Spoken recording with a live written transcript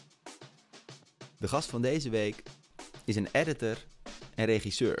De gast van deze week is een editor en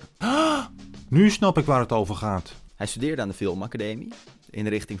regisseur. Nu snap ik waar het over gaat. Hij studeerde aan de Filmacademie in de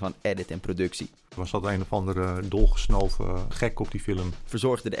richting van edit en productie. Was dat een of andere dolgesnoven gek op die film?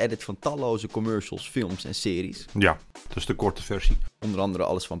 Verzorgde de edit van talloze commercials, films en series. Ja, dat is de korte versie. Onder andere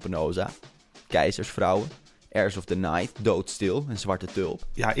alles van Penosa, Keizersvrouwen, Heirs of the Night, Doodstil en Zwarte Tulp.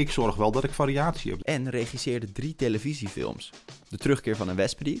 Ja, ik zorg wel dat ik variatie heb. En regisseerde 3 televisiefilms. De terugkeer van een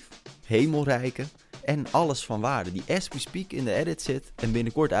wespendief, Hemelrijken en Alles van Waarde, die as we speak in de edit zit en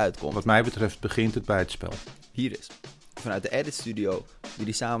binnenkort uitkomt. Wat mij betreft begint het bij het spel. Hier is, vanuit de editstudio, die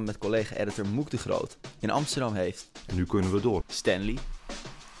hij samen met collega-editor Moek de Groot in Amsterdam heeft, En nu kunnen we door. Stanley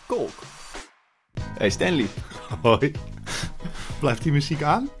Kolk. Hey Stanley. Hoi. Blijft die muziek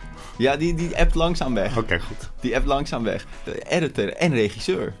aan? Ja, die appt langzaam weg. Oké, goed. Die appt langzaam weg. De editor en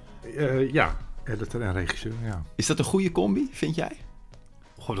regisseur. Ja, editor en regisseur, ja. Is dat een goede combi, vind jij?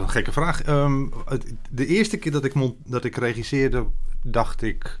 God, een gekke vraag. De eerste keer dat ik regisseerde, dacht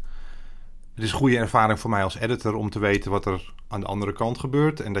ik... Het is een goede ervaring voor mij als editor om te weten wat er aan de andere kant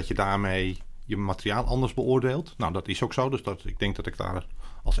gebeurt. En dat je daarmee je materiaal anders beoordeelt. Nou, dat is ook zo. Dus ik denk dat ik daar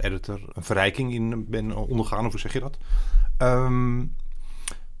als editor een verrijking in ben ondergaan. Of hoe zeg je dat?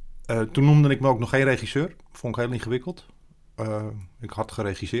 Toen noemde ik me ook nog geen regisseur. Vond ik heel ingewikkeld. Ik had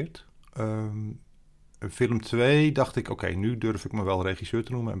geregisseerd. Film 2 dacht ik, oké, nu durf ik me wel regisseur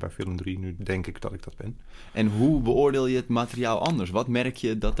te noemen. En bij film 3 nu denk ik dat ik dat ben. En hoe beoordeel je het materiaal anders? Wat merk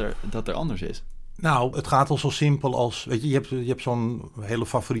je dat er anders is? Nou, het gaat al zo simpel als... Weet je hebt zo'n hele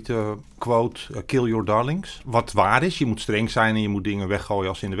favoriete quote, kill your darlings. Wat waar is, je moet streng zijn en je moet dingen weggooien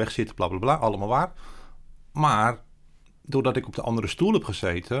als ze in de weg zitten, bla bla bla, allemaal waar. Maar, doordat ik op de andere stoel heb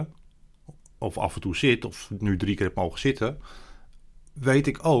gezeten, of af en toe zit, of nu 3 keer heb mogen zitten, weet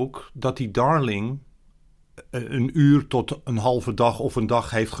ik ook dat die darling een uur tot een halve dag of een dag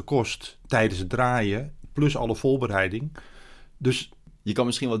heeft gekost tijdens het draaien, plus alle voorbereiding. Dus je kan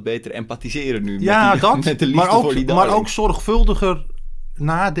misschien wat beter empathiseren nu met de liefde maar ook, voor die darling. Maar ook zorgvuldiger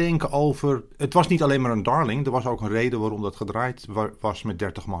nadenken over... Het was niet alleen maar een darling. Er was ook een reden waarom dat gedraaid was met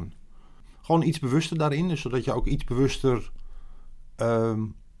 30 man. Gewoon iets bewuster daarin. Dus zodat je ook iets bewuster...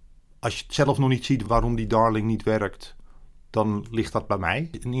 als je het zelf nog niet ziet waarom die darling niet werkt, dan ligt dat bij mij in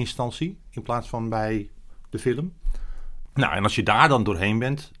eerste instantie. In plaats van bij de film. Nou, en als je daar dan doorheen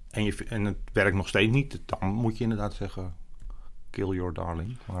bent en het werkt nog steeds niet, dan moet je inderdaad zeggen, kill your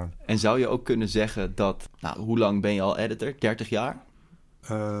darling. Maar... En zou je ook kunnen zeggen dat... Nou, hoe lang ben je al editor? 30 jaar?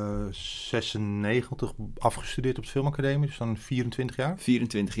 96 afgestudeerd op de Filmacademie, dus dan 24 jaar.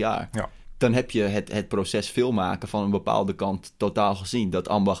 24 jaar. Ja. Dan heb je het proces filmmaken van een bepaalde kant totaal gezien. Dat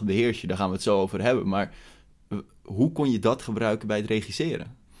ambacht beheers je, daar gaan we het zo over hebben. Maar hoe kon je dat gebruiken bij het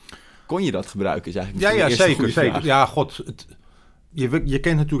regisseren? Kon je dat gebruiken, is eigenlijk Ja, zeker. Vraag. Ja, god... Je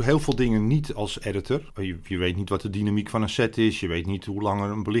kent natuurlijk heel veel dingen niet als editor. Je weet niet wat de dynamiek van een set is. Je weet niet hoe lang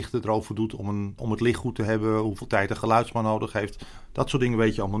een belichter erover doet om het licht goed te hebben. Hoeveel tijd een geluidsman nodig heeft. Dat soort dingen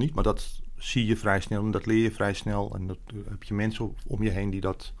weet je allemaal niet. Maar dat zie je vrij snel en dat leer je vrij snel. En dat heb je mensen om je heen die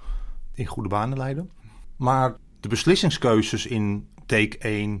dat in goede banen leiden. Maar de beslissingskeuzes in take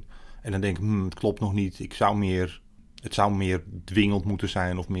 1... En dan denk ik, het klopt nog niet. Het zou meer dwingend moeten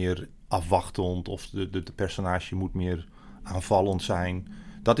zijn of meer afwachtend. Of de personage moet meer aanvallend zijn.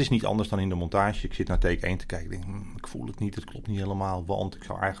 Dat is niet anders dan in de montage. Ik zit naar take 1 te kijken. Ik denk, ik voel het niet, het klopt niet helemaal. Want ik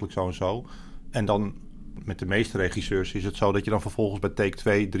zou eigenlijk zo en zo. En dan met de meeste regisseurs is het zo dat je dan vervolgens bij take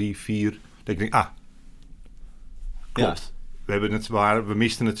 2, 3, 4... denk ik, klopt. Ja. We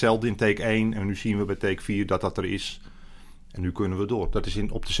misten hetzelfde in take 1 en nu zien we bij take 4 dat er is. En nu kunnen we door.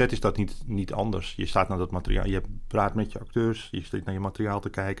 Op de set is dat niet anders. Je staat naar dat materiaal. Je praat met je acteurs. Je zit naar je materiaal te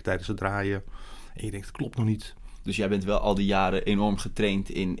kijken tijdens het draaien. En je denkt, het klopt nog niet. Dus jij bent wel al die jaren enorm getraind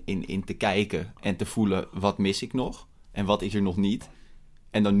in te kijken en te voelen, wat mis ik nog? En wat is er nog niet?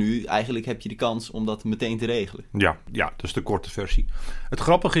 En dan nu eigenlijk heb je de kans om dat meteen te regelen. Ja, dat is de korte versie. Het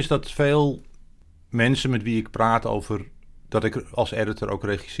grappige is dat veel mensen met wie ik praat over dat ik als editor ook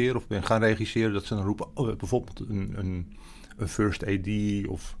regisseer of ben gaan regisseren, dat ze dan roepen, bijvoorbeeld een first AD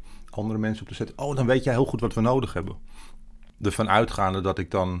of andere mensen op de set. Dan weet jij heel goed wat we nodig hebben. Ervan uitgaande dat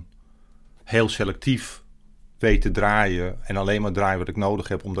ik dan heel selectief weet te draaien en alleen maar draai wat ik nodig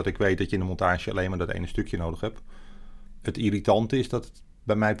heb, omdat ik weet dat je in de montage alleen maar dat ene stukje nodig hebt. Het irritante is dat het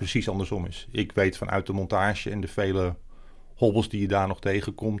bij mij precies andersom is. Ik weet vanuit de montage en de vele hobbels die je daar nog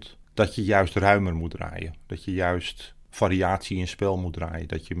tegenkomt, dat je juist ruimer moet draaien. Dat je juist variatie in spel moet draaien.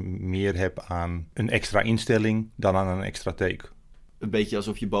 Dat je meer hebt aan een extra instelling dan aan een extra take. Een beetje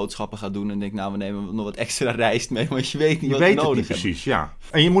alsof je boodschappen gaat doen en denkt, we nemen nog wat extra rijst mee, want je weet niet wat je je nodig nodig hebt. hebt. Precies, ja.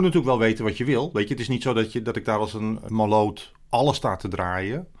 En je moet natuurlijk wel weten wat je wil. Weet je, het is niet zo dat ik daar als een maloot alles sta te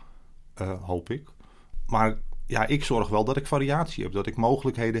draaien. hoop ik. Maar ja, ik zorg wel dat ik variatie heb. Dat ik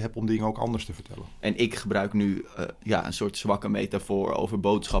mogelijkheden heb om dingen ook anders te vertellen. En ik gebruik nu een soort zwakke metafoor over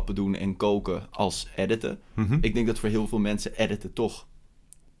boodschappen doen en koken als editen. Mm-hmm. Ik denk dat voor heel veel mensen editen toch...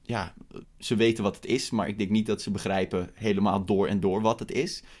 Ja, ze weten wat het is, maar ik denk niet dat ze begrijpen helemaal door en door wat het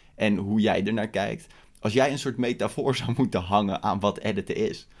is. En hoe jij ernaar kijkt. Als jij een soort metafoor zou moeten hangen aan wat editen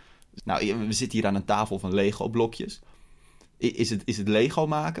is. Nou, we zitten hier aan een tafel van Lego-blokjes. Is het Lego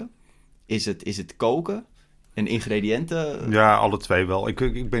maken? Is het koken? En ingrediënten? Ja, alle twee wel.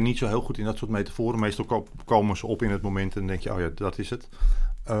 Ik ben niet zo heel goed in dat soort metaforen. Meestal komen ze op in het moment en dan denk je, oh ja, dat is het.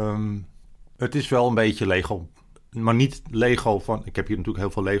 Het is wel een beetje Lego. Maar niet Lego van... Ik heb hier natuurlijk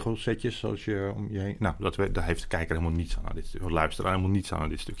heel veel Lego-setjes zoals je om je heen... Nou, daar heeft de kijker helemaal niets aan dit stukje. Of luisteraar helemaal niets aan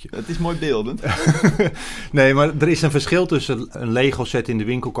dit stukje. Het is mooi beeldend. Nee, maar er is een verschil tussen een Lego-set in de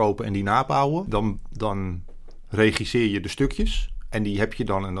winkel kopen en die nabouwen. Dan regisseer je de stukjes. En die heb je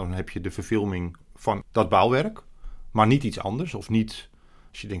dan. En dan heb je de verfilming van dat bouwwerk. Maar niet iets anders. Of niet...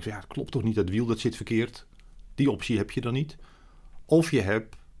 Als je denkt, ja, het klopt toch niet, dat wiel dat zit verkeerd. Die optie heb je dan niet. Of je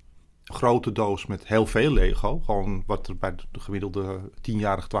hebt een grote doos met heel veel Lego. Gewoon wat er bij de gemiddelde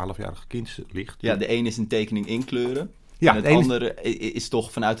 10-jarig, 12-jarig kind ligt. Ja, de een is een tekening inkleuren. Ja, en het andere is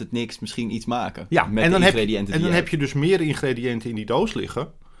toch vanuit het niks misschien iets maken. Ja, met en de dan ingrediënten en dan heb je dus meer ingrediënten in die doos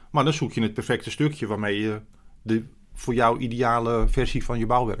liggen. Maar dan zoek je het perfecte stukje waarmee je de voor jou ideale versie van je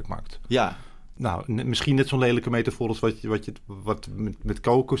bouwwerk maakt. Ja. Nou, misschien net zo'n lelijke metafoor als wat met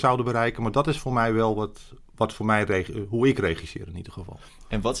koken zouden bereiken. Maar dat is voor mij wel wat voor mij hoe ik regisseer in ieder geval.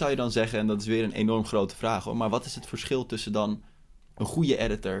 En wat zou je dan zeggen, en dat is weer een enorm grote vraag hoor, maar wat is het verschil tussen dan een goede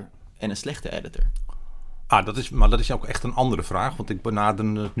editor en een slechte editor? Maar dat is ook echt een andere vraag, want ik benader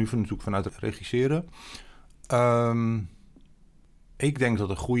het nu natuurlijk vanuit het regisseren. Ik denk dat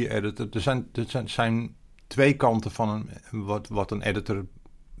een goede editor... Er zijn twee kanten van wat een editor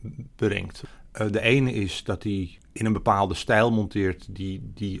brengt. De ene is dat hij in een bepaalde stijl monteert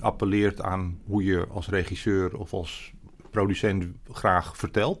die appelleert aan hoe je als regisseur of als producent graag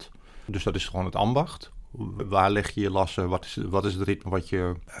vertelt. Dus dat is gewoon het ambacht. Waar leg je je lassen? Wat is het ritme wat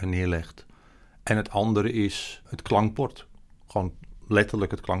je neerlegt? En het andere is het klankbord. Gewoon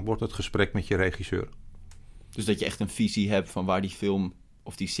letterlijk het klankbord, het gesprek met je regisseur. Dus dat je echt een visie hebt van waar die film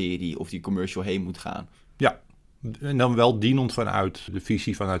of die serie of die commercial heen moet gaan. Ja, en dan wel dienend vanuit de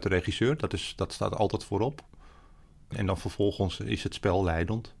visie vanuit de regisseur. Dat staat altijd voorop. En dan vervolgens is het spel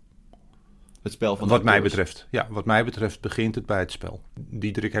leidend. Het spel van wat mij betreft. Ja, wat mij betreft begint het bij het spel.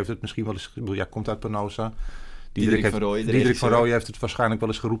 Diederik heeft het misschien wel eens... Ja, komt uit Penosa. Diederik van Rooij heeft het waarschijnlijk wel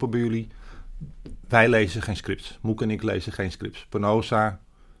eens geroepen bij jullie. Wij lezen geen scripts. Moek en ik lezen geen scripts. Penosa,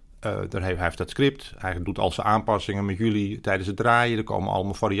 hij heeft dat script. Hij doet al zijn aanpassingen met jullie tijdens het draaien. Er komen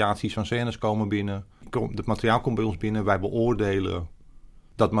allemaal variaties van scènes komen binnen. Het materiaal komt bij ons binnen. Wij beoordelen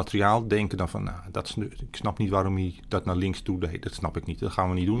dat materiaal. Denken dan van, ik snap niet waarom hij dat naar links toe deed. Dat snap ik niet. Dat gaan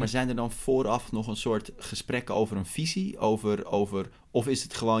we niet doen. Maar zijn er dan vooraf nog een soort gesprekken over een visie? Of is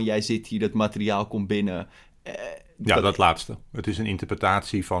het gewoon, jij zit hier, dat materiaal komt binnen? Dat laatste. Het is een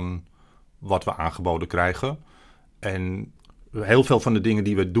interpretatie van wat we aangeboden krijgen. En heel veel van de dingen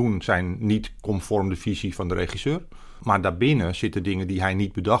die we doen zijn niet conform de visie van de regisseur. Maar daarbinnen zitten dingen die hij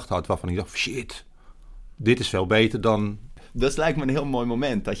niet bedacht had, waarvan hij dacht, shit, dit is veel beter dan... Dat lijkt me een heel mooi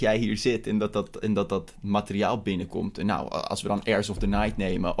moment, dat jij hier zit en dat materiaal binnenkomt. En nou, als we dan Heirs of the Night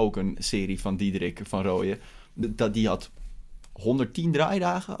nemen, ook een serie van Diederik van Rooyen, die had 110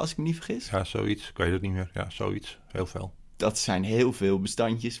 draaidagen, als ik me niet vergis. Ja, zoiets. Ik weet het niet meer. Ja, zoiets. Heel veel. Dat zijn heel veel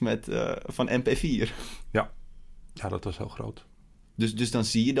bestandjes van MP4. Ja, dat was heel groot. Dus dan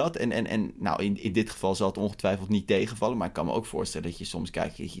zie je dat. En nou, in dit geval zal het ongetwijfeld niet tegenvallen. Maar ik kan me ook voorstellen dat je soms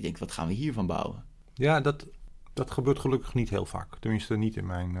kijkt en je denkt, wat gaan we hiervan bouwen? Ja, dat gebeurt gelukkig niet heel vaak. Tenminste, niet in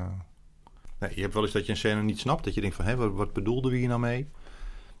mijn... Nee, je hebt wel eens dat je een scène niet snapt. Dat je denkt van, wat bedoelden we hier nou mee?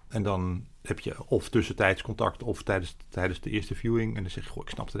 En dan heb je of tussentijds contact of tijdens de eerste viewing. En dan zeg je, ik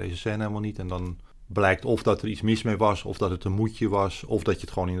snapte deze scène helemaal niet. En dan blijkt of dat er iets mis mee was, of dat het een moedje was, of dat je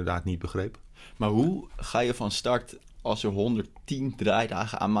het gewoon inderdaad niet begreep. Maar hoe ga je van start als er 110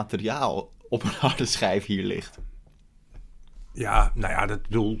 draaidagen aan materiaal op een harde schijf hier ligt? Ja, dat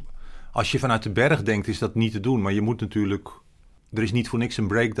bedoel, als je vanuit de berg denkt is dat niet te doen. Maar je moet natuurlijk, er is niet voor niks een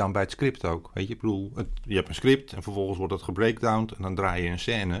breakdown bij het script ook. Weet je, ik bedoel, je hebt een script en vervolgens wordt dat gebreakdowned en dan draai je een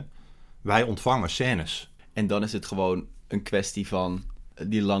scène. Wij ontvangen scènes. En dan is het gewoon een kwestie van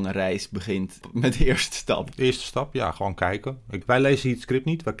die lange reis begint met de eerste stap. De eerste stap, ja, gewoon kijken. Wij lezen hier het script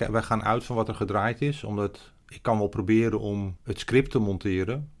niet. Wij gaan uit van wat er gedraaid is. Omdat ik kan wel proberen om het script te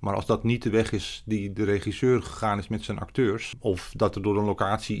monteren. Maar als dat niet de weg is die de regisseur gegaan is met zijn acteurs. Of dat er door een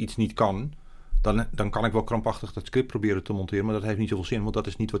locatie iets niet kan. dan kan ik wel krampachtig dat script proberen te monteren, maar dat heeft niet zoveel zin, want dat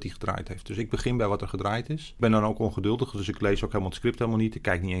is niet wat hij gedraaid heeft. Dus ik begin bij wat er gedraaid is. Ik ben dan ook ongeduldig, dus ik lees ook helemaal het script helemaal niet. Ik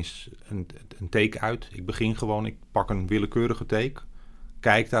kijk niet eens een take uit. Ik begin gewoon, ik pak een willekeurige take,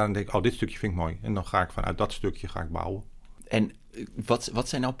 kijk daar en denk, dit stukje vind ik mooi. En dan ga ik vanuit dat stukje bouwen. En wat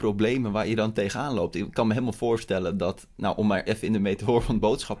zijn nou problemen waar je dan tegenaan loopt? Ik kan me helemaal voorstellen dat, om maar even in de metafoor van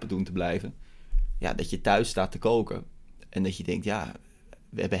boodschappen doen te blijven, dat je thuis staat te koken en dat je denkt,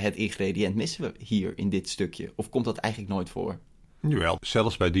 we hebben het ingrediënt, missen we hier in dit stukje? Of komt dat eigenlijk nooit voor? Jawel,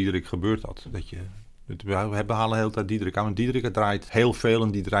 zelfs bij Diederik gebeurt dat. We halen de hele tijd Diederik aan. Want Diederik draait heel veel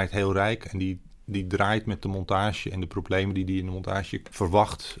en die draait heel rijk. En die draait met de montage en de problemen die hij in de montage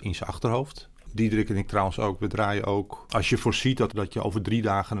verwacht in zijn achterhoofd. Diederik en ik trouwens ook. We draaien ook. Als je voorziet dat je over 3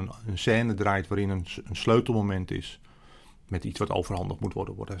 dagen een scène draait waarin een sleutelmoment is. Met iets wat overhandigd moet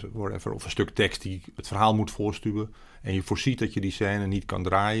worden, whatever. Of een stuk tekst die het verhaal moet voorstuwen. En je voorziet dat je die scène niet kan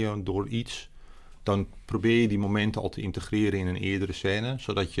draaien door iets. Dan probeer je die momenten al te integreren in een eerdere scène.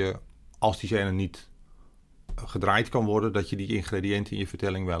 Zodat je, als die scène niet gedraaid kan worden, dat je die ingrediënten in je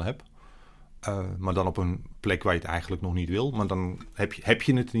vertelling wel hebt. Maar dan op een plek waar je het eigenlijk nog niet wil. Maar dan heb je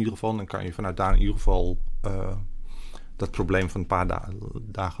het in ieder geval. Dan kan je vanuit daar in ieder geval dat probleem van een paar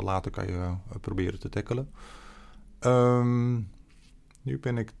dagen later kan je proberen te tackelen. Nu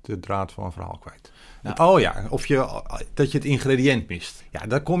ben ik de draad van een verhaal kwijt. Dat je het ingrediënt mist. Ja,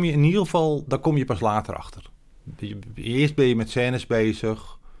 daar kom je in ieder geval pas later achter. Eerst ben je met scènes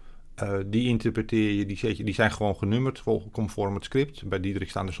bezig. Die interpreteer je, die zijn gewoon genummerd conform het script. Bij Diederik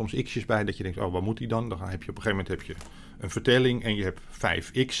staan er soms x'jes bij dat je denkt, waar moet die dan? Dan heb je op een gegeven moment een vertelling en je hebt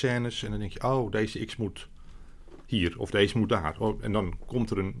 5 x-scènes. En dan denk je, deze x moet hier of deze moet daar. En dan komt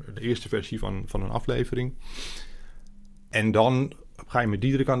er de eerste versie van een aflevering. En dan ga je met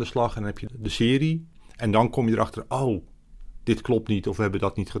Diederik aan de slag en dan heb je de serie. En dan kom je erachter, dit klopt niet of we hebben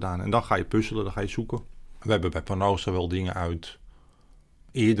dat niet gedaan. En dan ga je puzzelen, dan ga je zoeken. We hebben bij Panosa wel dingen uit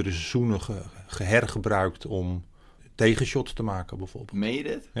eerdere seizoenen gehergebruikt om tegenshots te maken bijvoorbeeld. Meen je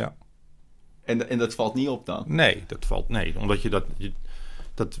dit? Ja. En dat valt niet op dan? Nee, omdat je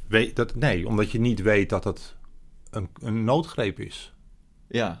omdat je niet weet dat het een noodgreep is.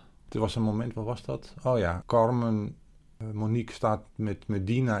 Ja. Er was een moment, wat was dat? Carmen, Monique staat met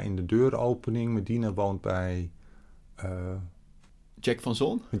Medina in de deuropening. Medina woont bij Jack van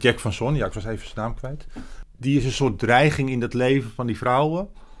Zon? Jack van Zon, ik was even zijn naam kwijt. Die is een soort dreiging in het leven van die vrouwen.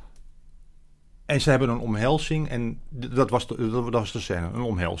 En ze hebben een omhelzing. En dat was de scène, een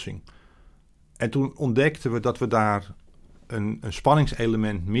omhelzing. En toen ontdekten we dat we daar een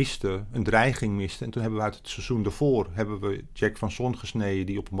spanningselement misten. Een dreiging misten. En toen hebben we uit het seizoen daarvoor Jack van Zon gesneden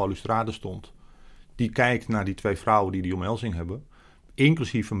die op een balustrade stond. Die kijkt naar die 2 vrouwen die omhelzing hebben.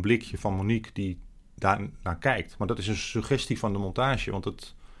 Inclusief een blikje van Monique die daar naar kijkt. Maar dat is een suggestie van de montage.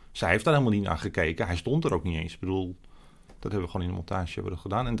 Want zij heeft daar helemaal niet naar gekeken. Hij stond er ook niet eens. Ik bedoel, dat hebben we gewoon in de montage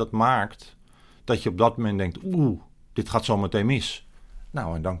gedaan. En dat maakt dat je op dat moment denkt, dit gaat zo meteen mis.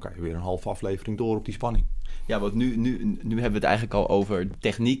 En dan kan je weer een halve aflevering door op die spanning. Ja, want nu hebben we het eigenlijk al over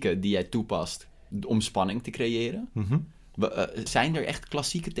technieken die jij toepast om spanning te creëren. Mm-hmm. Zijn er echt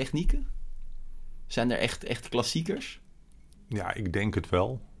klassieke technieken? Zijn er echt klassiekers? Ja, ik denk het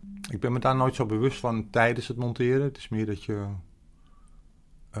wel. Ik ben me daar nooit zo bewust van tijdens het monteren. Het is meer dat je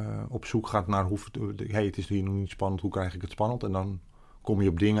op zoek gaat naar het is hier nog niet spannend, hoe krijg ik het spannend? En dan kom je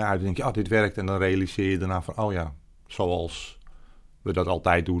op dingen uit en denk je, dit werkt. En dan realiseer je daarna van, zoals we dat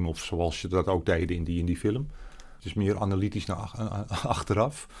altijd doen of zoals je dat ook deden in die film. Het is meer analytisch naar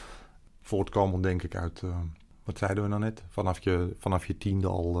achteraf. Voortkomend denk ik uit, wat zeiden we nou net? Vanaf je 10e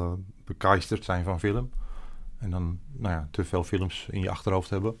al begeisterd zijn van film. En dan, te veel films in je achterhoofd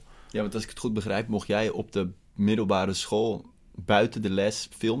hebben. Ja, want als ik het goed begrijp, mocht jij op de middelbare school buiten de les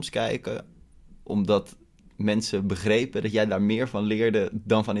films kijken, omdat mensen begrepen dat jij daar meer van leerde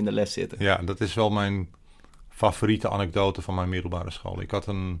dan van in de les zitten. Ja, dat is wel mijn favoriete anekdote van mijn middelbare school. Ik had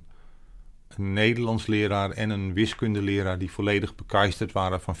een Nederlands leraar en een wiskundeleraar die volledig begeisterd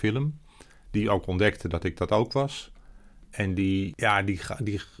waren van film. Die ook ontdekte dat ik dat ook was. En die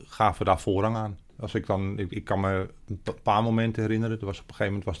gaven daar voorrang aan. Ik kan me een paar momenten herinneren. Op een gegeven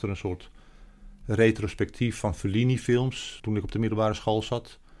moment was er een soort retrospectief van Fellini-films toen ik op de middelbare school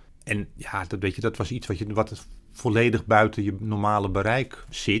zat. En dat was iets wat volledig buiten je normale bereik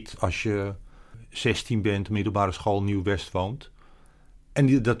zit als je 16 bent, middelbare school, Nieuw-West woont.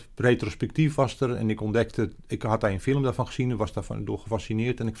 En dat retrospectief was er en ik ontdekte, ik had daar een film daarvan gezien, was daardoor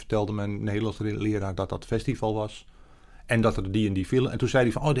gefascineerd en ik vertelde mijn Nederlandse leraar dat festival was. En dat er die en die film. En toen zei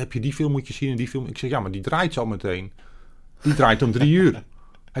hij van, heb je die film moet je zien en die film. Ik zeg, ja, maar die draait zo meteen. Die draait om 3 uur.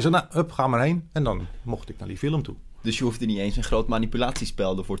 Hij zei, ga maar heen. En dan mocht ik naar die film toe. Dus je hoeft er niet eens een groot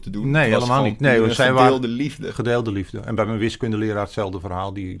manipulatiespel ervoor te doen. Nee, Het was helemaal gewoon niet. Nee, puur een gedeelde liefde. Gedeelde liefde. En bij mijn wiskundeleraar hetzelfde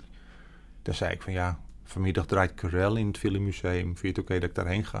verhaal. Daar zei ik van ja, vanmiddag draait Carell in het Filmmuseum. Vind je het oké dat ik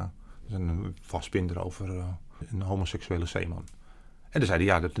daarheen ga? Dat is een vastbinder over een homoseksuele zeeman. En dan zei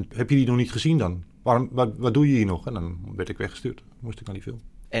hij, ja, heb je die nog niet gezien dan? Wat doe je hier nog? En dan werd ik weggestuurd. Moest ik naar die film.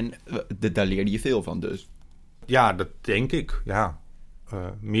 En daar leerde je veel van dus. Ja, dat denk ik. Ja,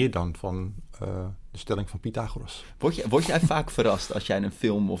 meer dan van de stelling van Pythagoras. Word jij vaak verrast als jij een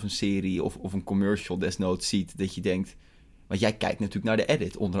film of een serie of een commercial desnoods ziet, dat je denkt... Want jij kijkt natuurlijk naar de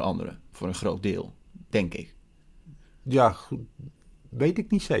edit, onder andere, voor een groot deel, denk ik. Ja, weet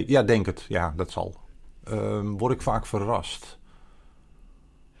ik niet zeker. Ja, denk het. Ja, dat zal. Word ik vaak verrast?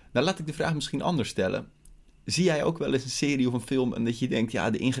 Nou, laat ik de vraag misschien anders stellen. Zie jij ook wel eens een serie of een film en dat je denkt, ja,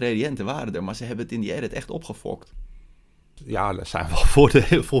 de ingrediënten waren er, maar ze hebben het in die edit echt opgefokt? Ja, daar zijn wel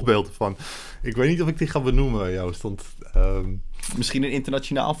voorbeelden van. Ik weet niet of ik die ga benoemen, Joost. Want, misschien een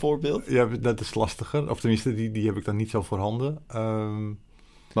internationaal voorbeeld? Ja, dat is lastiger. Of tenminste, die heb ik dan niet zo voorhanden.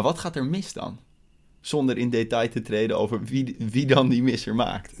 Maar wat gaat er mis dan? Zonder in detail te treden over wie dan die misser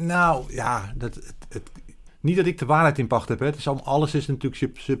maakt. Nou, ja, niet dat ik de waarheid in pacht heb. Hè. Alles is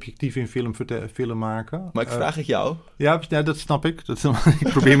natuurlijk subjectief in film maken. Maar ik vraag het jou. Ja, dat snap ik. Ik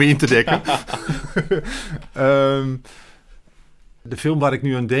probeer me in te dekken. De film waar ik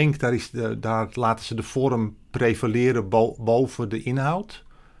nu aan denk, daar laten ze de vorm prevaleren boven de inhoud.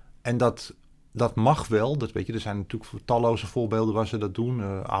 En dat mag wel. Dat weet je, er zijn natuurlijk talloze voorbeelden waar ze dat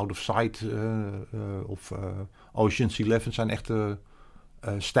doen. Out of Sight of Ocean's 11 zijn echte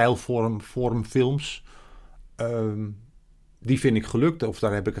stijlvormfilms. Die vind ik gelukt. Of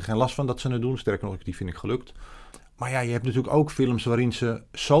daar heb ik er geen last van dat ze het doen. Sterker nog, die vind ik gelukt. Maar ja, je hebt natuurlijk ook films waarin ze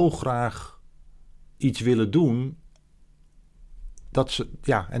zo graag iets willen doen. Dat ze,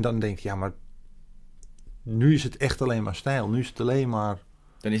 ja, en dan denk je, ja, maar nu is het echt alleen maar stijl. Nu is het alleen maar...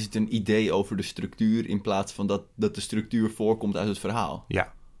 Dan is het een idee over de structuur in plaats van dat de structuur voorkomt uit het verhaal.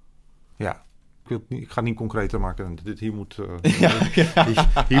 Ja. Ik ga het niet concreter maken. Hier moet,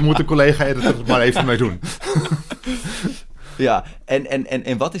 hier moet de collega-editor het maar even mee doen. Ja,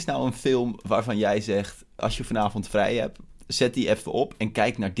 en wat is nou een film waarvan jij zegt, als je vanavond vrij hebt, zet die even op en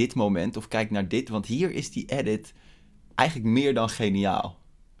kijk naar dit moment of kijk naar dit, want hier is die edit eigenlijk meer dan geniaal.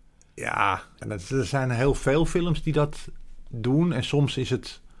 Ja, en er zijn heel veel films die dat doen en soms is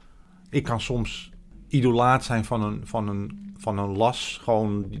het... Ik kan soms idolaat zijn van een las,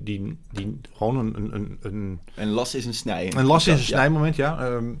 gewoon die gewoon een las is een snij. Een las is een snijmoment,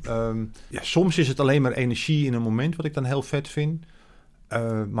 ja. Soms is het alleen maar energie in een moment, wat ik dan heel vet vind.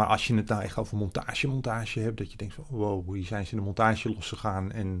 Maar als je het nou echt over montage hebt, dat je denkt van, wow, hier zijn ze in de montage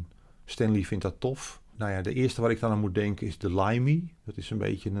losgegaan en Stanley vindt dat tof. Nou ja, de eerste waar ik dan aan moet denken is The Limey. Dat is een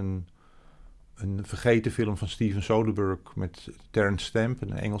beetje een vergeten film van Steven Soderbergh met Terence Stamp,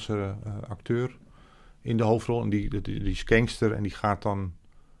 een Engelse acteur, in de hoofdrol. En die is gangster en die gaat dan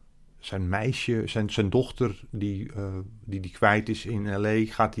zijn meisje, zijn dochter die kwijt is in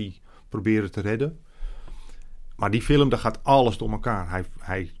L.A., gaat die proberen te redden. Maar die film, daar gaat alles door elkaar.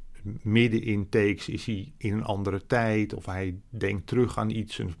 Hij midden in takes is hij in een andere tijd of hij denkt terug aan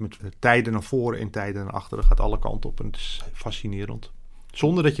iets. En met tijden naar voren en tijden naar achteren gaat alle kanten op. En het is fascinerend.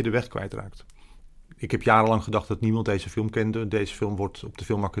 Zonder dat je de weg kwijtraakt. Ik heb jarenlang gedacht dat niemand deze film kende. Deze film wordt op de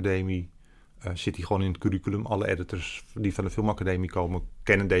Filmacademie, zit hij gewoon in het curriculum. Alle editors die van de Filmacademie komen,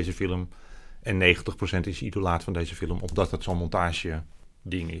 kennen deze film. En 90% is idolaat van deze film, omdat het zo'n montage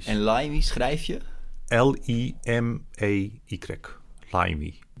ding is. En Limey schrijf je? Limey.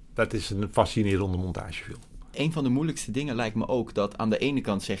 Limey. Dat is een fascinerende montagefilm. Een van de moeilijkste dingen lijkt me ook dat aan de ene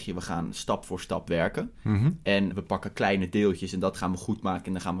kant zeg je, we gaan stap voor stap werken. Mm-hmm. En we pakken kleine deeltjes en dat gaan we goed maken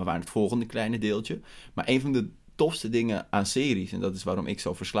en dan gaan we naar het volgende kleine deeltje. Maar een van de tofste dingen aan series, en dat is waarom ik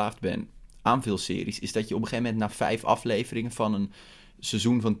zo verslaafd ben aan veel series, is dat je op een gegeven moment na 5 afleveringen van een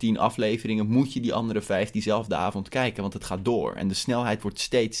seizoen van 10 afleveringen, moet je die andere 5 diezelfde avond kijken, want het gaat door. En de snelheid wordt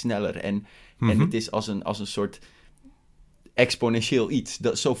steeds sneller en het is als een soort exponentieel iets.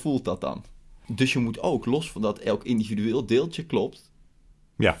 Zo voelt dat dan. Dus je moet ook, los van dat elk individueel deeltje klopt,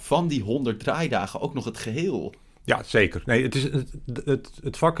 ja, van die 100 draaidagen ook nog het geheel. Ja, zeker. Nee,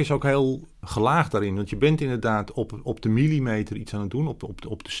 het vak is ook heel gelaagd daarin. Want je bent inderdaad op de millimeter iets aan het doen,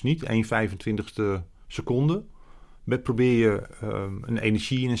 op de sniet, 1/25ste seconde. Probeer je een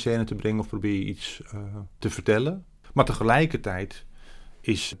energie in een scène te brengen of probeer je iets te vertellen. Maar tegelijkertijd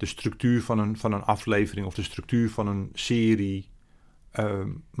is de structuur van een aflevering of de structuur van een serie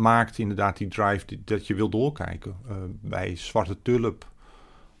maakt inderdaad die drive dat je wil doorkijken. Bij Zwarte Tulp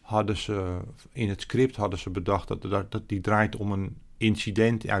hadden ze in het script bedacht dat die draait om een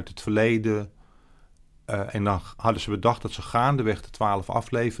incident uit het verleden En dan hadden ze bedacht dat ze gaandeweg de 12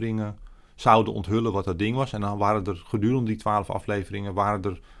 afleveringen zouden onthullen wat dat ding was. En dan waren er gedurende die 12 afleveringen waren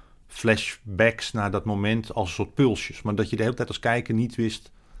er flashbacks naar dat moment als een soort pulsjes. Maar dat je de hele tijd als kijker niet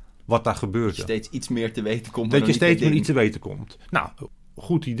wist wat daar gebeurde. Dat je steeds iets meer te weten komt. Dat je steeds meer iets te weten komt. Nou,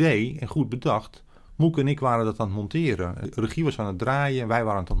 goed idee en goed bedacht. Moek en ik waren dat aan het monteren. De regie was aan het draaien en wij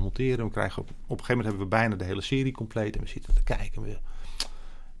waren aan het monteren. Op een gegeven moment hebben we bijna de hele serie compleet. En we zitten te kijken.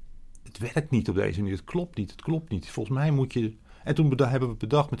 Het werkt niet op deze manier. Het klopt niet. Volgens mij moet je... En toen hebben we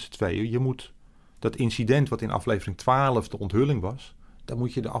bedacht met z'n tweeën. Je moet dat incident wat in aflevering 12 de onthulling was. Daar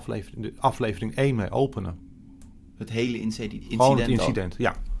moet je de aflevering 1 mee openen. Het hele incident. Gewoon het incident,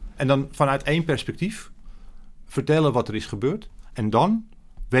 ja. En dan vanuit één perspectief vertellen wat er is gebeurd. En dan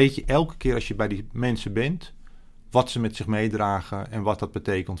weet je elke keer als je bij die mensen bent wat ze met zich meedragen en wat dat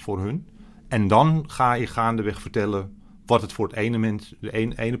betekent voor hun. En dan ga je gaandeweg vertellen wat het voor het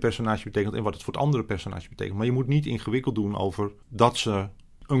ene personage betekent en wat het voor het andere personage betekent. Maar je moet niet ingewikkeld doen over dat ze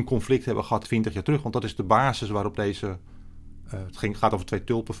een conflict hebben gehad 20 jaar terug. Want dat is de basis waarop deze... het gaat over 2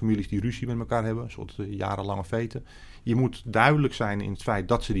 tulpenfamilies die ruzie met elkaar hebben. Een soort jarenlange veten. Je moet duidelijk zijn in het feit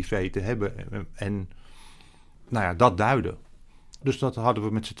dat ze die veten hebben. En nou ja, dat duiden. Dus dat hadden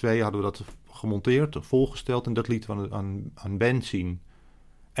we met z'n tweeën gemonteerd, volgesteld. En dat lieten we aan Ben zien.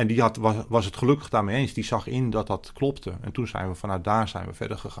 En die was het gelukkig daarmee eens. Die zag in dat dat klopte. En toen vanuit daar zijn we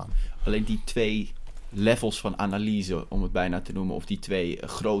verder gegaan. Alleen die 2 levels van analyse, om het bijna te noemen. Of die 2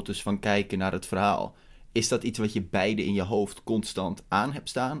 groottes van kijken naar het verhaal. Is dat iets wat je beide in je hoofd constant aan hebt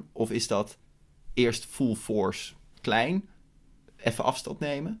staan? Of is dat eerst full force klein, even afstand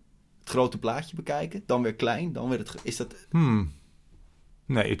nemen, het grote plaatje bekijken, dan weer klein, dan weer het... Is dat...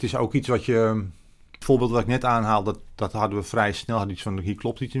 Nee, het is ook iets wat je... Het voorbeeld wat ik net aanhaal, dat hadden we vrij snel. Hadden iets van, hier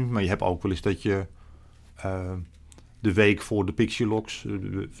klopt iets niet. Maar je hebt ook wel eens dat je de week voor de Pixie Locks,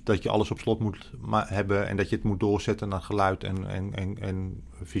 dat je alles op slot moet hebben en dat je het moet doorzetten naar geluid en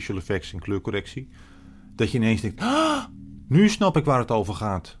visual effects en kleurcorrectie. Dat je ineens denkt, nu snap ik waar het over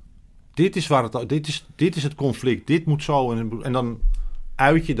gaat. Dit is het conflict. Dit moet zo. En dan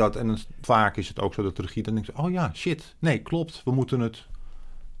uit je dat. En dan, vaak is het ook zo dat de regie dan denkt, oh ja, shit. Nee, klopt. We moeten het...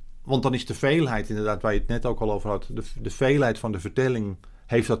 Want dan is de veelheid inderdaad, waar je het net ook al over had. De veelheid van de vertelling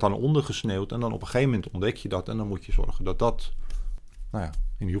heeft dat dan ondergesneeuwd. En dan op een gegeven moment ontdek je dat. En dan moet je zorgen dat dat, nou ja,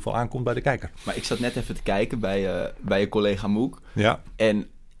 in ieder geval aankomt bij de kijker. Maar ik zat net even te kijken bij je collega Moek. Ja. En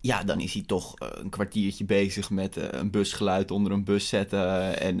ja, dan is hij toch een kwartiertje bezig met een busgeluid onder een bus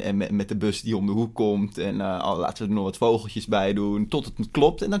zetten. En met de bus die om de hoek komt. En laten we er nog wat vogeltjes bij doen. Tot het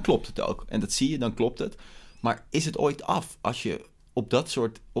klopt en dan klopt het ook. En dat zie je, dan klopt het. Maar is het ooit af als je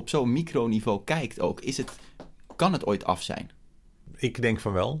op zo'n microniveau kijkt ook? Kan het ooit af zijn? Ik denk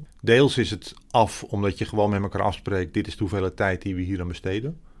van wel. Deels is het af omdat je gewoon met elkaar afspreekt. Dit is de hoeveelheid tijd die we hier aan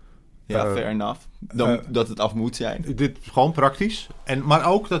besteden. Ja, fair enough. Dat het af moet zijn. Dit is gewoon praktisch. Maar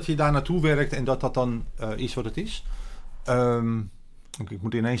ook dat je daar naartoe werkt en dat dan is wat het is. Ik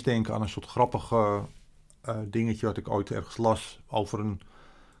moet ineens denken aan een soort grappig dingetje wat ik ooit ergens las over een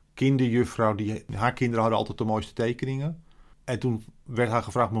kinderjuffrouw. Haar kinderen hadden altijd de mooiste tekeningen. En toen werd haar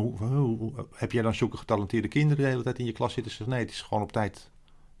gevraagd, maar hoe heb jij dan zulke getalenteerde kinderen de hele tijd in je klas zitten? Ze zei, nee, het is gewoon op tijd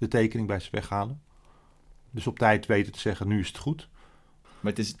de tekening bij ze weghalen. Dus op tijd weten te zeggen, nu is het goed.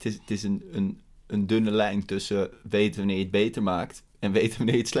 Maar het is een dunne lijn tussen weten wanneer je het beter maakt en weten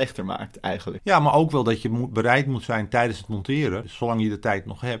wanneer je het slechter maakt eigenlijk. Ja, maar ook wel dat je bereid moet zijn tijdens het monteren, zolang je de tijd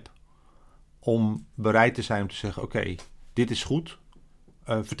nog hebt, om bereid te zijn om te zeggen, oké, dit is goed.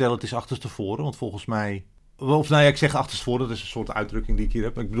 Vertel het eens achterstevoren, want volgens mij... Of nou ja, ik zeg achterstevoren, dat is een soort uitdrukking die ik hier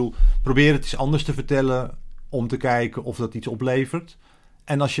heb. Ik bedoel, probeer het eens anders te vertellen om te kijken of dat iets oplevert.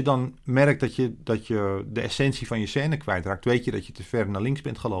 En als je dan merkt dat je de essentie van je scène kwijtraakt, weet je dat je te ver naar links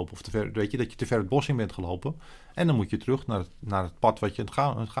bent gelopen. Of weet je dat je te ver het bos in bent gelopen. En dan moet je terug naar het pad wat je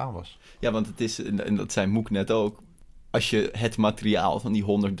aan het gaan was. Ja, want het is, en dat zei Moek net ook, als je het materiaal van die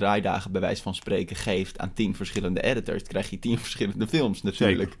 100 draaidagen bij wijze van spreken geeft aan 10 verschillende editors, krijg je 10 verschillende films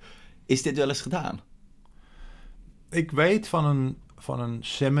natuurlijk. Zeker. Is dit wel eens gedaan? Ik weet van een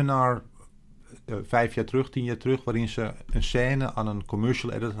seminar 5 jaar terug, 10 jaar terug, waarin ze een scène aan een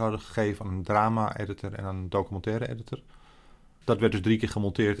commercial editor hadden gegeven, aan een drama editor en aan een documentaire editor. Dat werd dus 3 keer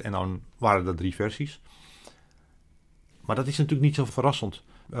gemonteerd en dan waren er 3 versies. Maar dat is natuurlijk niet zo verrassend.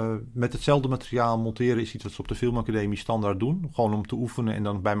 Met hetzelfde materiaal monteren is iets wat ze op de Filmacademie standaard doen. Gewoon om te oefenen en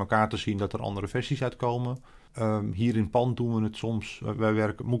dan bij elkaar te zien dat er andere versies uitkomen. Hier in Pand doen we het soms.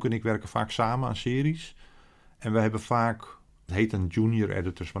 Moek en ik werken vaak samen aan series. En we hebben vaak, het heet dan junior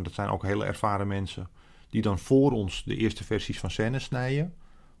editors, want dat zijn ook hele ervaren mensen, die dan voor ons de eerste versies van scènes snijden,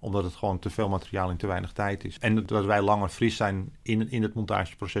 omdat het gewoon te veel materiaal in te weinig tijd is. En dat wij langer fris zijn in het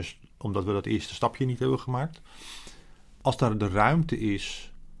montageproces, omdat we dat eerste stapje niet hebben gemaakt. Als daar de ruimte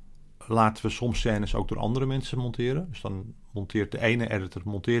is, laten we soms scènes ook door andere mensen monteren. Dus dan monteert de ene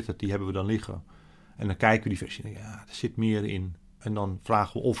editor, die hebben we dan liggen. En dan kijken we die versie en denken, er zit meer in. En dan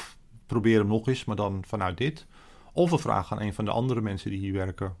vragen we of proberen hem nog eens, maar dan vanuit dit. Of we vragen aan een van de andere mensen die hier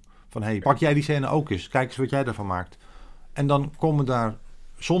werken, van hey, pak jij die scène ook eens, kijk eens wat jij daarvan maakt. En dan komen daar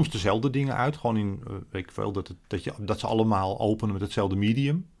soms dezelfde dingen uit, gewoon in, weet ik veel, dat ze allemaal openen met hetzelfde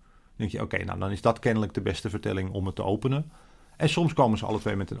medium. Dan denk je, oké, nou dan is dat kennelijk de beste vertelling om het te openen. En soms komen ze alle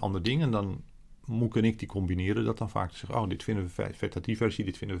twee met een ander ding en dan Moek en ik die combineren dat dan vaak. Zeggen, dit vinden we vet uit die versie,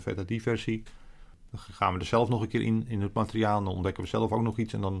 dit vinden we vet uit die versie. Dan gaan we er zelf nog een keer in het materiaal, dan ontdekken we zelf ook nog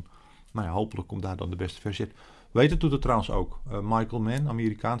iets en dan, hopelijk komt daar dan de beste versie uit. Weet het doet het trouwens ook. Michael Mann,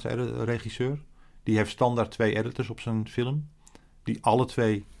 Amerikaanse regisseur, die heeft standaard 2 editors op zijn film, die alle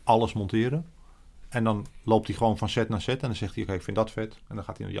 2 alles monteren. En dan loopt hij gewoon van set naar set en dan zegt hij, oké, ik vind dat vet. En dan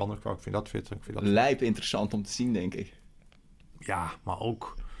gaat hij naar die andere kant, ik vind dat vet. Ik vind dat lijp interessant om te zien, denk ik. Ja, maar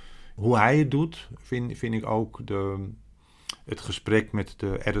ook hoe hij het doet, vind ik ook het gesprek met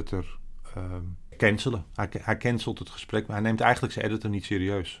de editor cancelen. Hij cancelt het gesprek, maar hij neemt eigenlijk zijn editor niet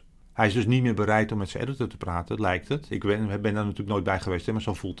serieus. Hij is dus niet meer bereid om met zijn editor te praten, lijkt het. Ik ben daar natuurlijk nooit bij geweest, maar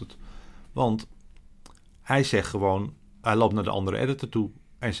zo voelt het. Want hij zegt gewoon, hij loopt naar de andere editor toe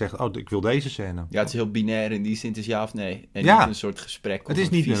en zegt, ik wil deze scène. Ja, het is heel binair in die zin, het is ja of nee. En ja, niet een soort gesprek. Het is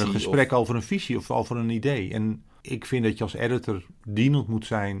niet meer een gesprek over een visie of over een idee. En ik vind dat je als editor dienend moet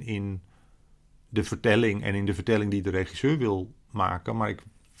zijn in de vertelling en in de vertelling die de regisseur wil maken. Maar ik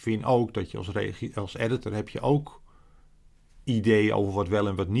vind ook dat je als editor heb je ook ideeën over wat wel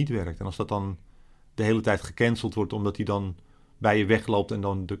en wat niet werkt. En als dat dan de hele tijd gecanceld wordt omdat hij dan bij je wegloopt en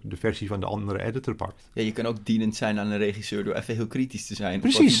dan de versie van de andere editor pakt. Ja, je kan ook dienend zijn aan een regisseur door even heel kritisch te zijn.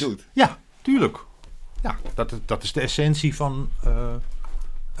 Precies. Op wat hij doet. Ja, tuurlijk. Ja, dat is de essentie van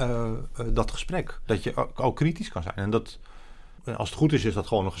dat gesprek. Dat je ook kritisch kan zijn. En dat, als het goed is dat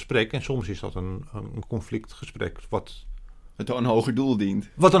gewoon een gesprek. En soms is dat een conflictgesprek wat een hoger doel dient.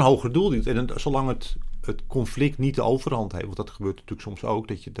 Wat een hoger doel dient. En zolang het conflict niet de overhand heeft, want dat gebeurt natuurlijk soms ook,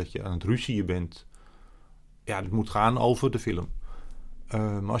 dat je aan het ruzieën bent. Ja, het moet gaan over de film.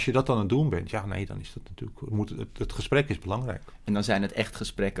 Maar als je dat dan aan het doen bent, dan is dat natuurlijk. Het gesprek is belangrijk. En dan zijn het echt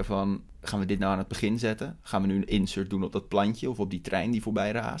gesprekken van, gaan we dit nou aan het begin zetten? Gaan we nu een insert doen op dat plantje of op die trein die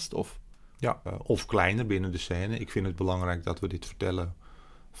voorbij raast? Of kleiner binnen de scène. Ik vind het belangrijk dat we dit vertellen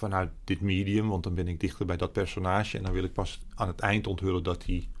vanuit dit medium, want dan ben ik dichter bij dat personage en dan wil ik pas aan het eind onthullen dat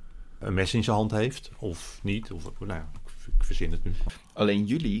hij een mes in zijn hand heeft of niet. Of, ik verzin het nu. Alleen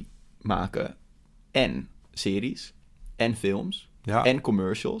jullie maken en series en films en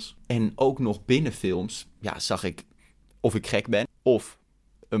commercials en ook nog binnen films, zag ik of ik gek ben of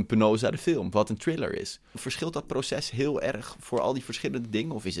een Penosa de film, wat een thriller is. Verschilt dat proces heel erg voor al die verschillende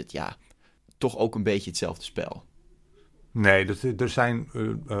dingen of is het toch ook een beetje hetzelfde spel? Nee, er zijn,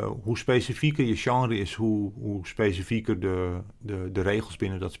 hoe specifieker je genre is, hoe specifieker de regels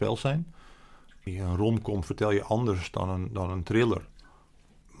binnen dat spel zijn. In een romcom vertel je anders dan een thriller.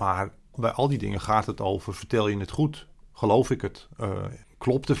 Maar bij al die dingen gaat het over, vertel je het goed? Geloof ik het?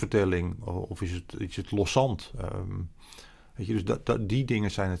 Klopt de vertelling? Of is het loszand? Weet je, dus die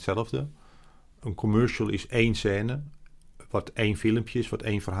dingen zijn hetzelfde. Een commercial is 1 scène, wat 1 filmpje is, wat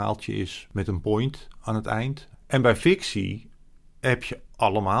 1 verhaaltje is met een point aan het eind. En bij fictie heb je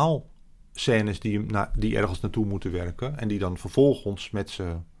allemaal scènes die ergens naartoe moeten werken. En die dan vervolgens met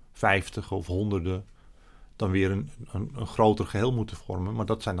z'n 50 of honderden dan weer een groter geheel moeten vormen. Maar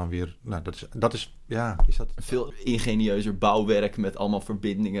dat zijn dan weer, dat is veel ingenieuzer bouwwerk met allemaal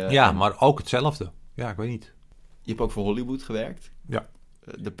verbindingen. Ja, maar ook hetzelfde. Ja, ik weet niet. Je hebt ook voor Hollywood gewerkt. Ja.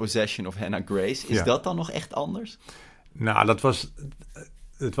 The Possession of Hannah Grace. Is dat dan nog echt anders? Nou,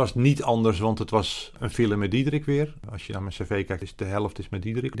 het was niet anders, want het was een film met Diederik weer. Als je naar mijn cv kijkt, is de helft met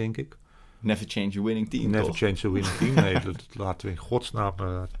Diederik, denk ik. Never change your winning team, Never toch? change your winning team. Nee, dat laten we in godsnaam,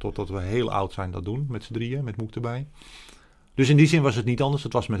 totdat we heel oud zijn, dat doen. Met z'n drieën, met Moek erbij. Dus in die zin was het niet anders,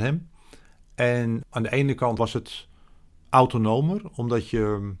 het was met hem. En aan de ene kant was het autonomer, omdat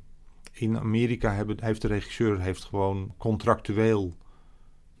je in Amerika heeft de regisseur gewoon contractueel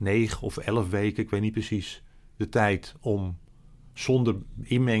 9 of 11 weken, ik weet niet precies, de tijd om zonder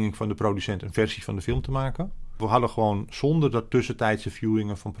inmenging van de producent een versie van de film te maken. We hadden gewoon zonder dat tussentijdse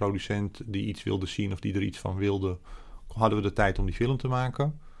viewingen van producent die iets wilde zien of die er iets van wilde, hadden we de tijd om die film te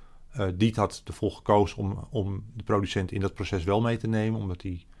maken. Diet had ervoor gekozen om de producent in dat proces wel mee te nemen, omdat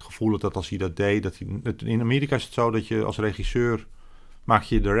hij het gevoel had dat als hij dat deed, in Amerika is het zo dat je als regisseur maak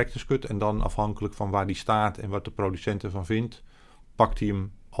je director's cut en dan afhankelijk van waar die staat en wat de producent ervan vindt, pakt hij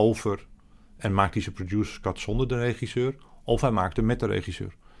hem over en maakt hij zijn producer's cut zonder de regisseur, of hij maakt hem met de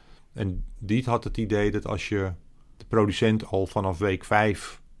regisseur. En die had het idee dat als je de producent al vanaf week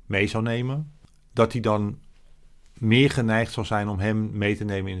 5 mee zou nemen, dat hij dan meer geneigd zou zijn om hem mee te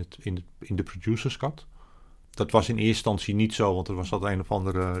nemen in de producer's cut. Dat was in eerste instantie niet zo, want er was dat een of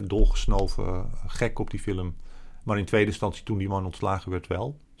andere dolgesnoven gek op die film. Maar in tweede instantie, toen die man ontslagen werd,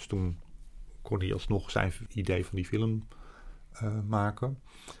 wel. Dus toen kon hij alsnog zijn idee van die film maken.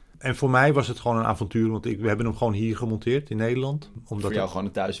 En voor mij was het gewoon een avontuur, want we hebben hem gewoon hier gemonteerd in Nederland. Omdat voor jou gewoon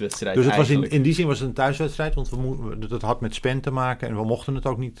een thuiswedstrijd Dus het was eigenlijk. in die zin was het een thuiswedstrijd, want dat had met Spen te maken en we mochten het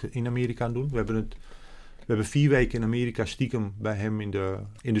ook niet in Amerika doen. We hebben 4 weken in Amerika stiekem bij hem in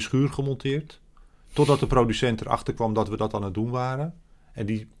de schuur gemonteerd. Totdat de producent erachter kwam dat we dat aan het doen waren. En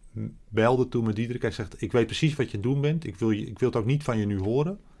die belde toen met Diederik. Hij zegt, ik weet precies wat je aan het doen bent. Ik wil het ook niet van je nu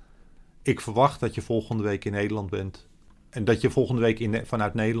horen. Ik verwacht dat je volgende week in Nederland bent. En dat je volgende week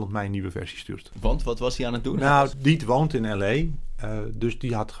vanuit Nederland mij een nieuwe versie stuurt. Want wat was hij aan het doen? Nou, Diet woont in L.A. Dus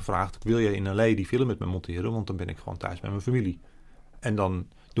die had gevraagd, wil je in L.A. die film met me monteren? Want dan ben ik gewoon thuis bij mijn familie. En dan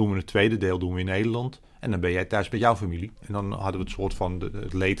doen we het tweede deel in Nederland. En dan ben jij thuis met jouw familie. En dan hadden we het soort van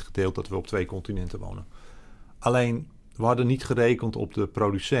het leedgedeelte dat we op 2 continenten wonen. Alleen, we hadden niet gerekend op de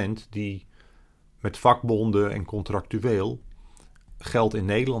producent die met vakbonden en contractueel geld in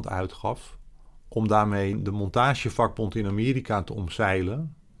Nederland uitgaf om daarmee de montagevakbond in Amerika te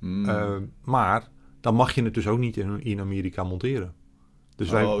omzeilen. Maar dan mag je het dus ook niet in Amerika monteren. Dus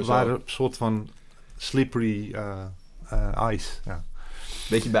wij waren een soort van slippery ice. Ja.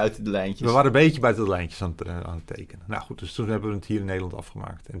 Beetje buiten de lijntjes. We waren een beetje buiten de lijntjes aan het tekenen. Nou goed, dus toen hebben we het hier in Nederland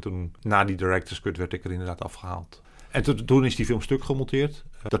afgemaakt. En toen, na die director's cut, werd ik er inderdaad afgehaald. En toen is die film stuk gemonteerd.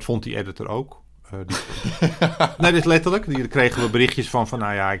 Dat vond die editor ook. Nee, dit is letterlijk. Hier kregen we berichtjes van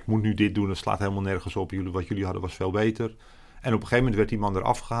nou ja, ik moet nu dit doen. Het slaat helemaal nergens op. Wat jullie hadden was veel beter. En op een gegeven moment werd die man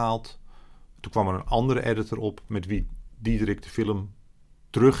eraf gehaald. Toen kwam er een andere editor op met wie Diederik de film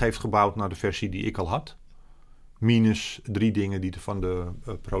terug heeft gebouwd naar de versie die ik al had. Minus 3 dingen die er van de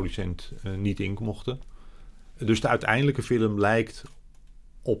producent niet in mochten. Dus de uiteindelijke film lijkt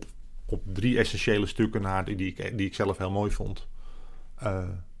op 3 essentiële stukken na die ik zelf heel mooi vond.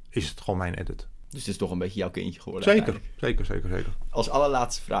 Is het gewoon mijn edit. Dus het is toch een beetje jouw kindje geworden? Zeker. Als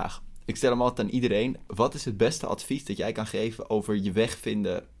allerlaatste vraag. Ik stel hem altijd aan iedereen. Wat is het beste advies dat jij kan geven over je weg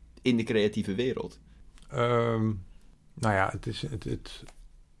vinden in de creatieve wereld? Nou ja, het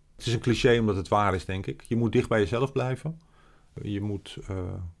is een cliché omdat het waar is, denk ik. Je moet dicht bij jezelf blijven. Je moet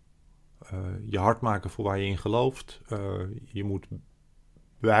je hard maken voor waar je in gelooft. Je moet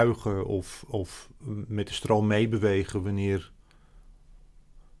buigen of met de stroom meebewegen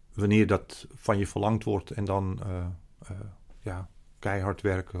wanneer dat van je verlangd wordt. En dan keihard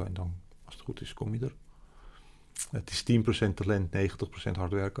werken. En dan, als het goed is, kom je er. Het is 10% talent, 90%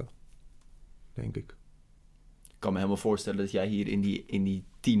 hard werken. Denk ik. Ik kan me helemaal voorstellen dat jij hier in die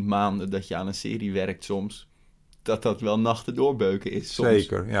 10 maanden dat je aan een serie werkt soms, dat wel nachten doorbeuken is soms.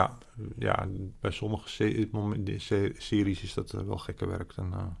 Zeker, ja. Ja, bij sommige series is dat wel gekke werk.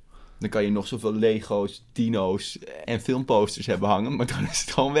 Dan kan je nog zoveel Lego's, dino's en filmposters hebben hangen, maar dan is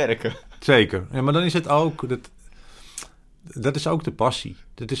het gewoon werken. Zeker, ja, maar dan is het ook, dat is ook de passie.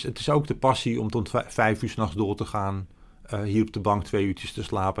 Het is ook de passie om tot 5 uur 's nachts door te gaan, hier op de bank 2 uurtjes te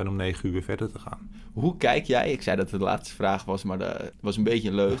slapen en om 9 uur weer verder te gaan. Hoe kijk jij, ik zei dat het de laatste vraag was, maar dat was een beetje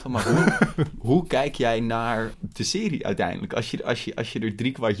een leugen, maar hoe kijk jij naar de serie uiteindelijk? Als je er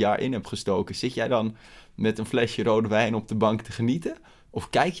 3/4 jaar in hebt gestoken, zit jij dan met een flesje rode wijn op de bank te genieten? Of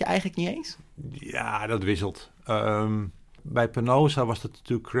kijk je eigenlijk niet eens? Ja, dat wisselt. Bij Penosa was dat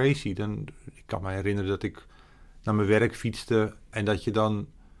natuurlijk crazy. Ik kan me herinneren dat ik naar mijn werk fietste en dat je dan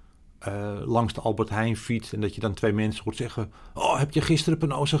langs de Albert Heijn fietst en dat je dan 2 mensen hoort zeggen: oh, heb je gisteren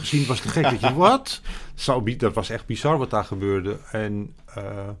Penosa gezien? Was te gek. Dat je, wat? Dat was echt bizar wat daar gebeurde. En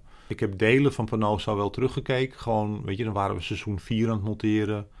ik heb delen van Penosa wel teruggekeken. Gewoon, weet je, dan waren we seizoen 4 aan het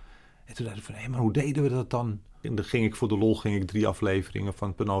monteren. En toen dacht ik van, hé, maar hoe deden we dat dan? En dan ging ik voor de lol 3 afleveringen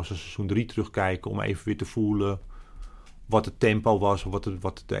van Penosa seizoen 3 terugkijken om even weer te voelen wat het tempo was of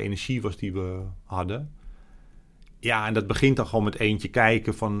wat de energie was die we hadden. Ja, en dat begint dan gewoon met eentje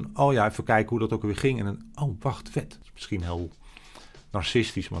kijken van, oh ja, even kijken hoe dat ook weer ging. En dan, oh, wacht, vet. Dat is misschien heel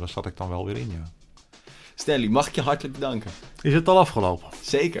narcistisch, maar daar zat ik dan wel weer in, ja. Stanley, mag ik je hartelijk bedanken? Is het al afgelopen?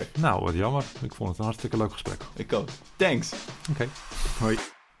 Zeker. Nou, wat jammer. Ik vond het een hartstikke leuk gesprek. Ik ook. Thanks. Oké. Hoi.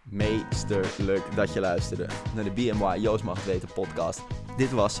 Meesterlijk dat je luisterde naar de BMY Joost Mag Het Weten podcast.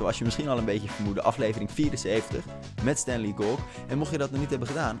 Dit was, zoals je misschien al een beetje vermoedde, aflevering 74 met Stanley Golk. En mocht je dat nog niet hebben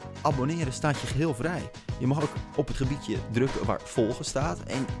gedaan, abonneren staat je geheel vrij. Je mag ook op het gebiedje drukken waar volgen staat.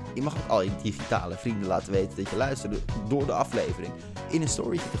 En je mag ook al je digitale vrienden laten weten dat je luisterde door de aflevering in een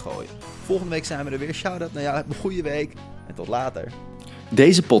storytje te gooien. Volgende week zijn we er weer. Shout-out naar jou. Heb een goede week en tot later.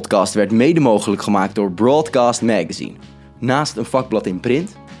 Deze podcast werd mede mogelijk gemaakt door Broadcast Magazine. Naast een vakblad in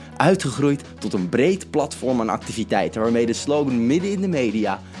print, uitgegroeid tot een breed platform aan activiteiten waarmee de slogan midden in de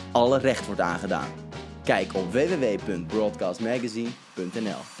media alle recht wordt aangedaan. Kijk op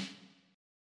www.broadcastmagazine.nl.